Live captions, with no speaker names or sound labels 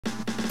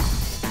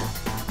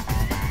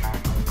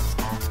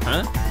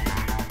Huh?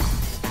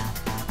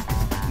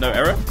 No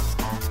error?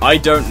 I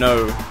don't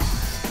know.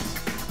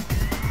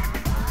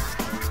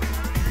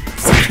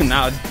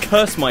 Now I'd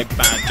curse my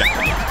bad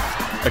Japanese.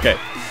 Okay.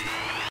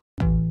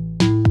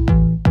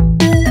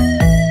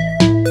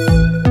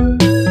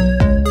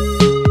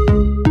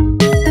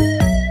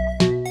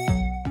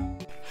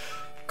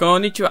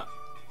 Konnichiwa.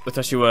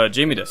 Watashi wa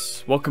Jamie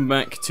desu. Welcome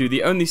back to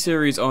the only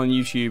series on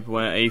YouTube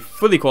where a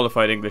fully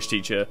qualified English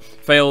teacher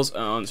fails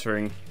at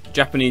answering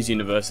Japanese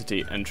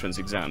university entrance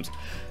exams.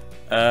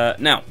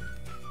 Now,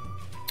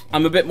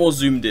 I'm a bit more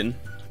zoomed in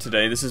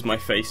today. This is my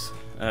face.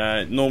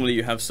 Normally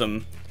you have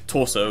some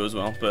torso as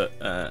well, but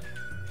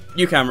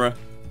new camera,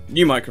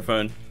 new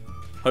microphone.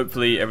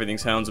 Hopefully everything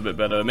sounds a bit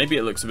better. Maybe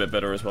it looks a bit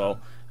better as well.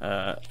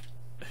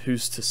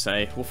 Who's to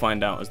say? We'll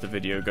find out as the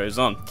video goes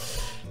on.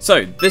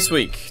 So,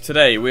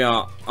 today, we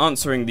are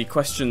answering the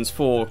questions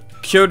for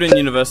Kyoto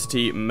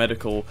University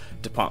Medical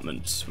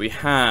Department. We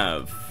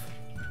have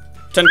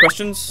 10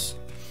 questions,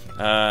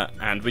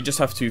 and we just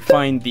have to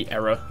find the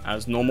error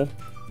as normal.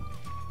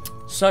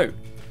 So,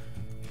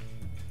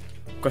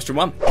 question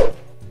 1.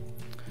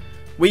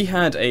 We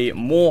had a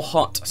more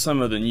hot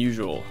summer than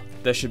usual.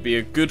 There should be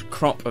a good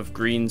crop of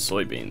green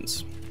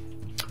soybeans.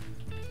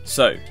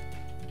 So,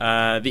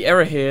 the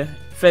error here,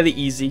 fairly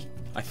easy,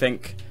 I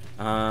think.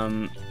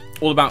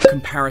 All about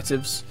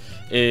comparatives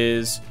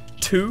is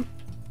to,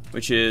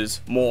 which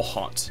is more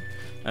hot.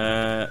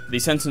 The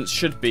sentence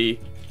should be,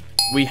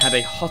 we had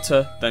a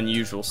hotter than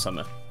usual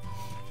summer.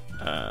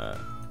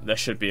 There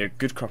should be a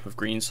good crop of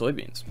green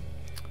soybeans.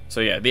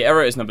 So yeah, the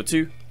error is number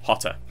 2,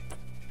 hotter.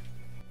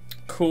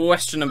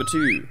 Question number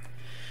 2.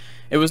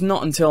 It was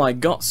not until I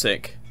got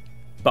sick,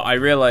 but I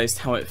realized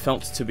how it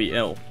felt to be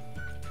ill.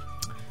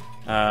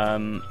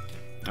 Anosa.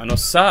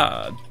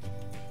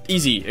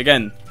 Easy,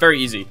 again, very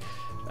easy.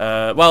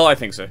 Well, I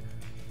think so.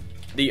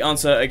 The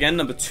answer, again,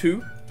 number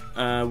 2,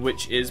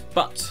 which is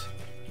but.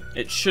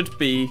 It should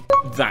be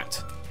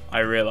that I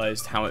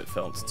realised how it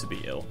felt to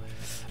be ill.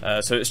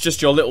 So it's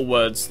just your little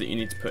words that you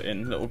need to put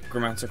in, little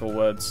grammatical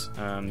words.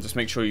 Just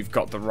make sure you've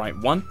got the right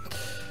one.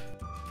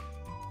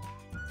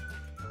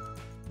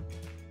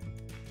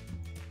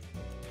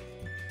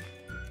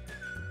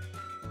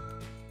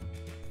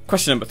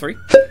 Question number 3.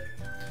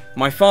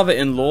 My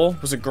father-in-law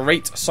was a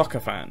great soccer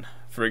fan.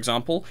 For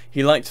example,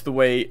 he liked the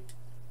way...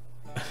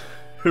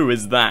 Who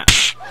is that?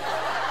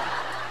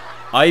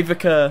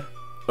 Ivica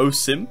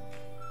Osim?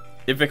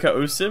 Ivica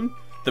Osim?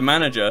 The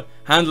manager,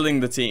 handling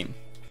the team.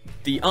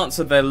 The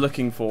answer they're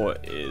looking for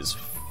is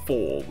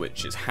 4,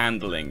 which is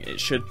handling. It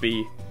should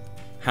be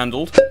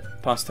handled,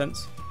 past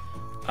tense.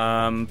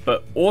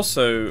 But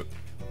also,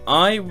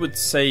 I would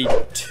say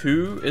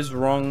 2 is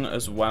wrong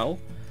as well.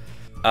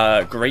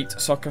 Great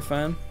soccer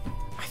fan.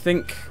 I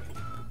think,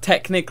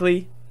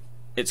 technically,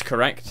 it's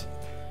correct.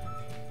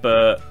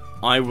 But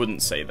I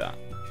wouldn't say that.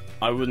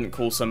 I wouldn't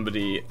call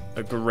somebody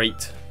a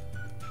great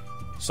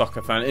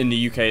soccer fan. In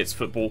the UK, it's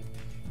football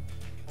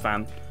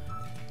fan.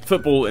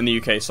 Football in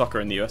the UK, soccer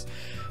in the US.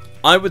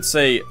 I would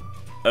say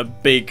a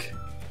big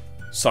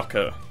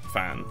soccer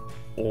fan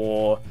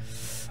or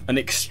an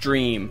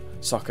extreme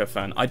soccer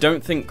fan. I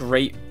don't think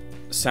great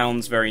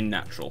sounds very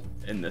natural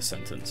in this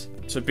sentence.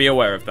 So be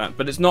aware of that.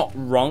 But it's not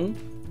wrong.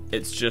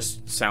 It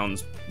just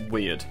sounds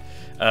weird.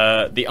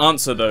 The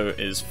answer, though,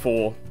 is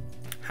 4.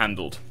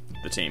 Handled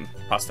the team,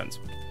 past tense.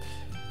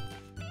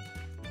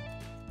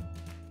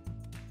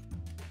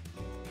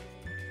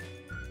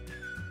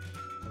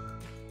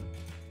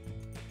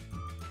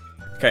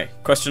 Okay,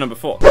 question number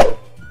 4.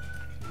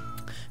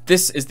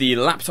 This is the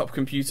laptop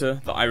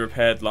computer that I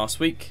repaired last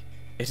week.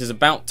 It is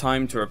about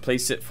time to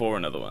replace it for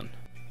another one.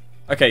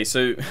 Okay,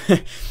 so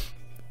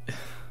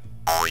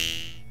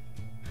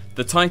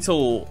the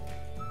title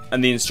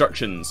and the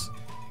instructions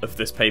of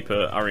this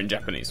paper are in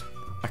Japanese.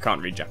 I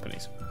can't read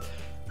Japanese.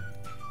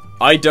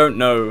 I don't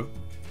know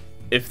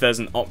if there's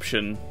an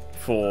option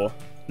for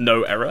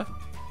no error,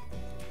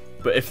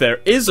 but if there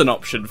is an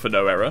option for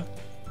no error,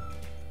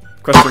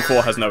 question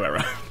 4 has no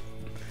error.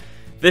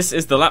 This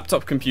is the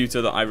laptop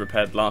computer that I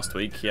repaired last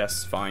week.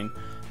 Yes, fine.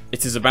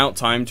 It is about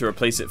time to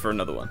replace it for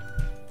another one.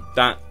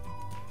 That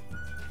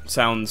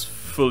sounds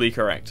fully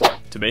correct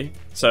to me.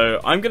 So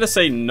I'm going to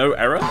say no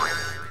error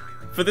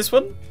for this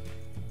one.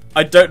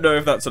 I don't know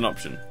if that's an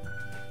option,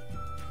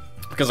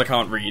 because I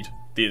can't read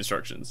the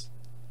instructions.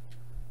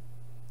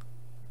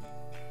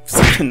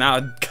 Now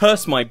I'd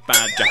curse my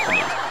bad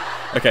Japanese.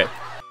 Okay.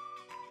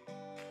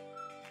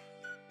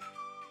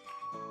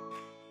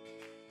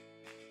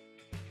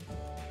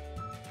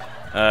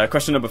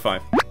 Question number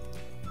 5.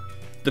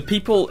 The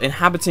people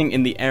inhabiting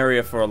in the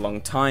area for a long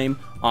time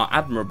are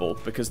admirable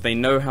because they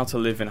know how to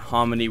live in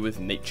harmony with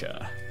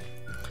nature.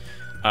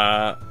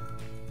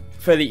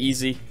 Fairly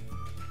easy.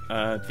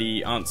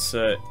 The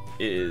answer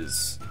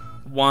is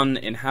 1,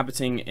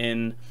 inhabiting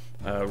in,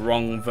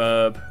 wrong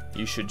verb.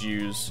 You should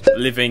use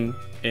living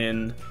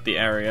in the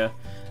area.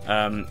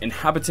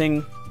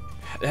 Inhabiting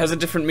has a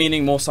different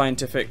meaning, more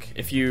scientific.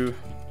 If you...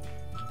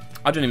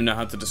 I don't even know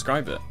how to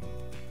describe it.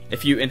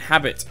 If you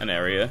inhabit an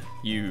area,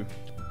 you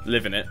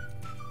live in it.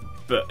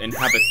 but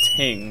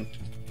inhabiting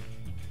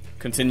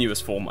continuous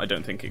form I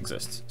don't think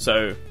exists.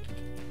 So,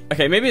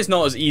 okay, maybe it's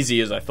not as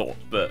easy as I thought,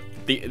 but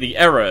the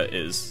error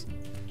is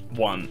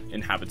 1,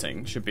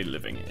 inhabiting, should be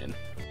living in.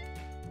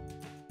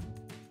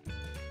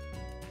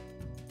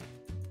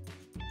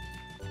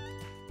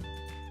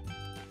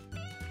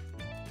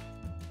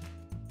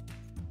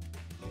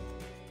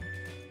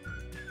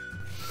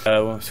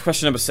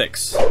 Question number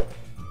 6.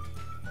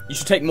 You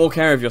should take more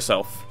care of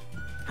yourself.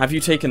 Have you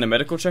taken a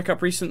medical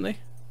checkup recently?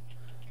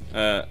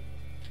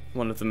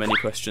 One of the many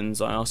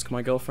questions I ask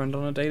my girlfriend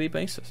on a daily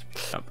basis.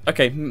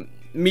 Okay,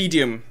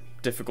 medium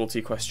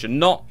difficulty question.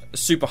 Not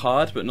super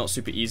hard, but not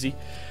super easy.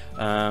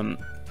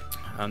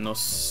 Anosa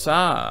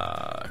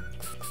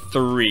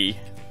 3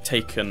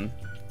 taken.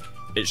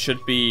 It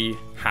should be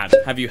had.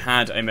 Have you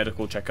had a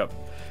medical checkup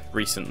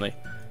recently?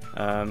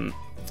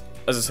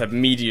 As I said,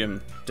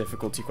 medium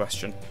difficulty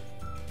question.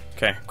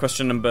 Okay,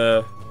 question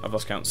number, I've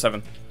lost count,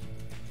 7.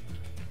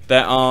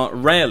 There are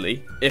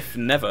rarely, if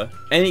never,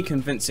 any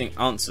convincing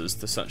answers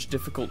to such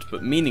difficult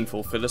but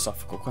meaningful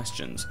philosophical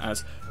questions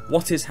as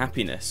what is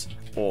happiness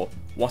or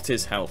what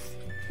is health?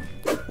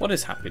 What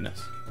is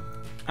happiness?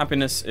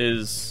 Happiness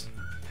is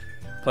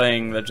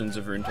playing Legends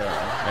of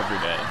Runeterra every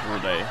day, all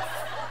day,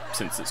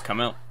 since it's come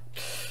out.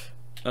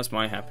 That's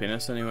my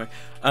happiness anyway.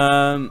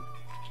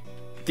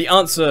 The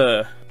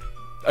answer...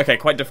 Okay,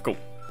 quite difficult.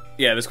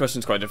 Yeah, this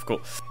question's quite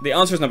difficult. The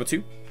answer is number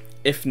 2,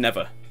 if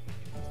never.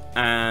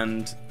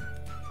 And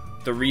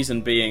the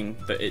reason being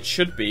that it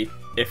should be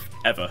if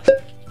ever.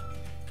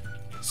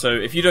 So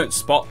if you don't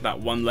spot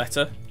that one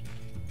letter,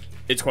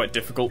 it's quite a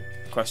difficult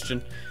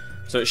question.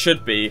 So it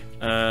should be,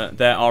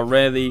 there are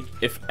rarely,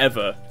 if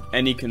ever,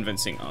 any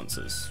convincing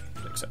answers,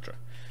 etc.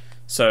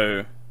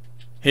 So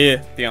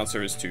here, the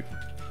answer is 2,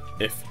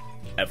 if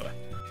ever.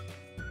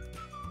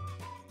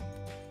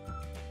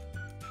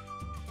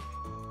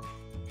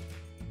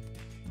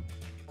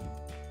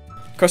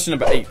 Question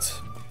number 8.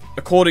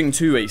 According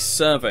to a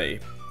survey,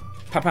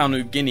 Papua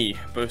New Guinea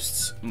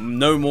boasts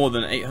no more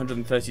than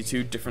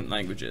 832 different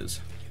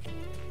languages.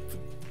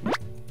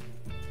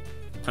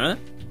 Huh?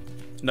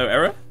 No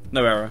error?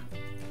 No error.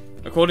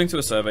 According to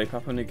a survey,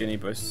 Papua New Guinea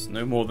boasts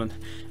no more than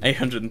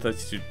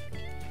 832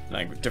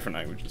 different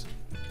languages.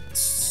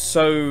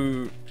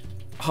 So,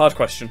 hard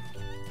question.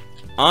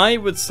 I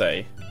would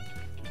say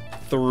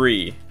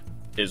 3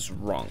 is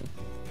wrong.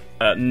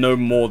 No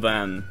more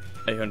than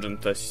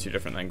 832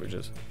 different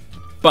languages.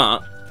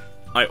 But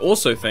I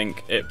also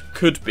think it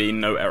could be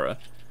no error,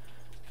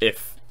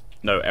 if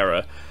no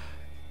error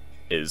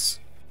is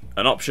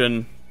an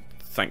option.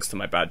 Thanks to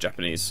my bad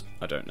Japanese,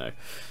 I don't know.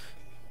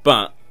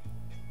 But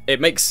it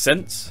makes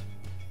sense,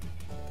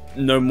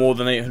 no more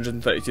than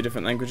 832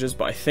 different languages,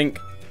 but I think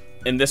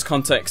in this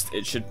context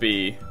it should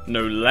be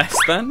no less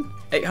than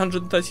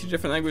 832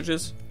 different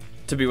languages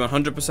to be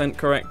 100%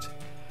 correct.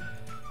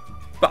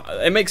 But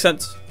it makes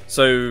sense,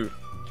 so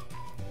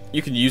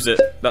you can use it,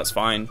 that's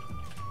fine.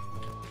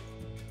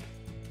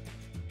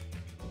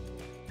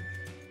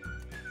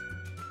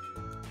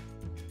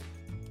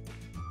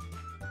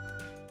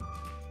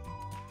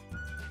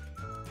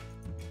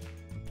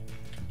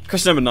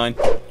 Question number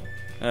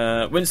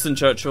 9. Winston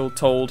Churchill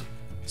told,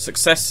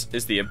 "Success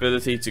is the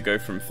ability to go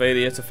from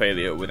failure to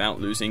failure without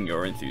losing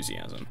your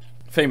enthusiasm."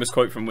 Famous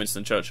quote from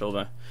Winston Churchill,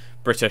 the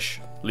British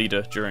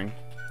leader during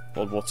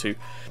World War II.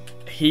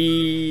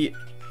 He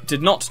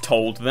did not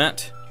told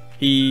that,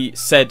 he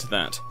said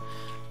that.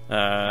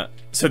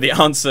 So the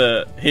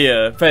answer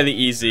here, fairly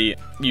easy,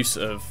 use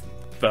of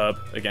verb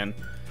again,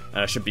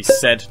 should be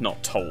said,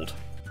 not told.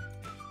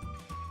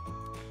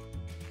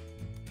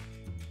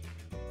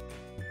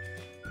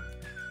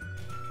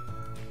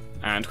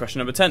 And question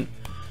number 10.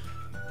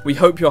 We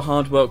hope your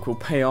hard work will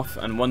pay off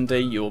and one day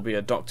you will be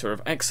a doctor of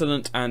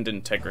excellence and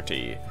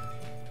integrity.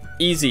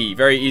 Easy,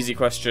 very easy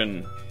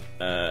question.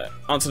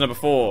 Answer number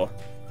 4.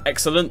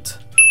 Excellent.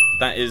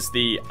 That is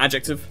the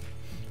adjective.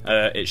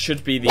 It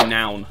should be the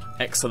noun.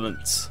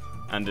 Excellence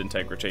and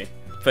integrity.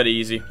 Fairly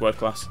easy, word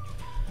class.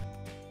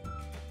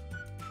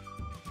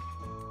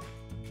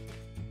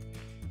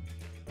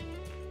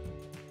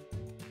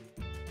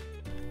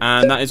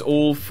 And that is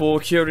all for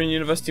Kyorin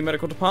University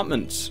Medical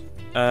Department.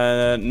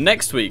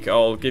 Next week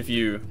I'll give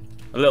you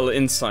a little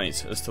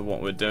insight as to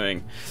what we're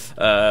doing.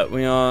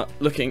 We are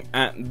looking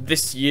at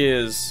this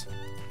year's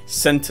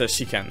Center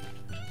Shikan.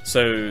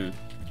 So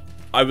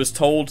I was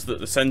told that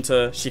the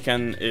Center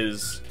Shikan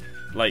is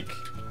like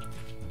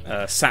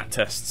SAT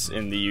tests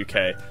in the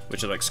UK,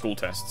 which are like school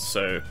tests.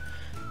 So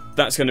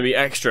that's going to be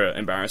extra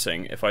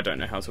embarrassing if I don't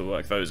know how to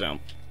work those out.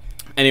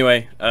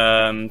 Anyway,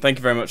 thank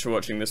you very much for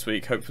watching this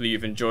week. Hopefully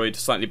you've enjoyed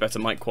slightly better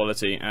mic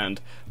quality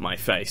and my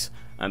face.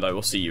 And I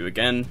will see you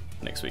again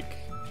next week.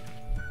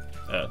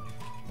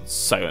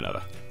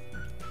 Sayonara.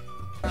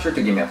 Be sure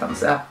to give me a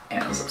thumbs up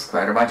and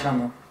subscribe to my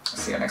channel.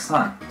 See you next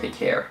time. Take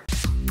care.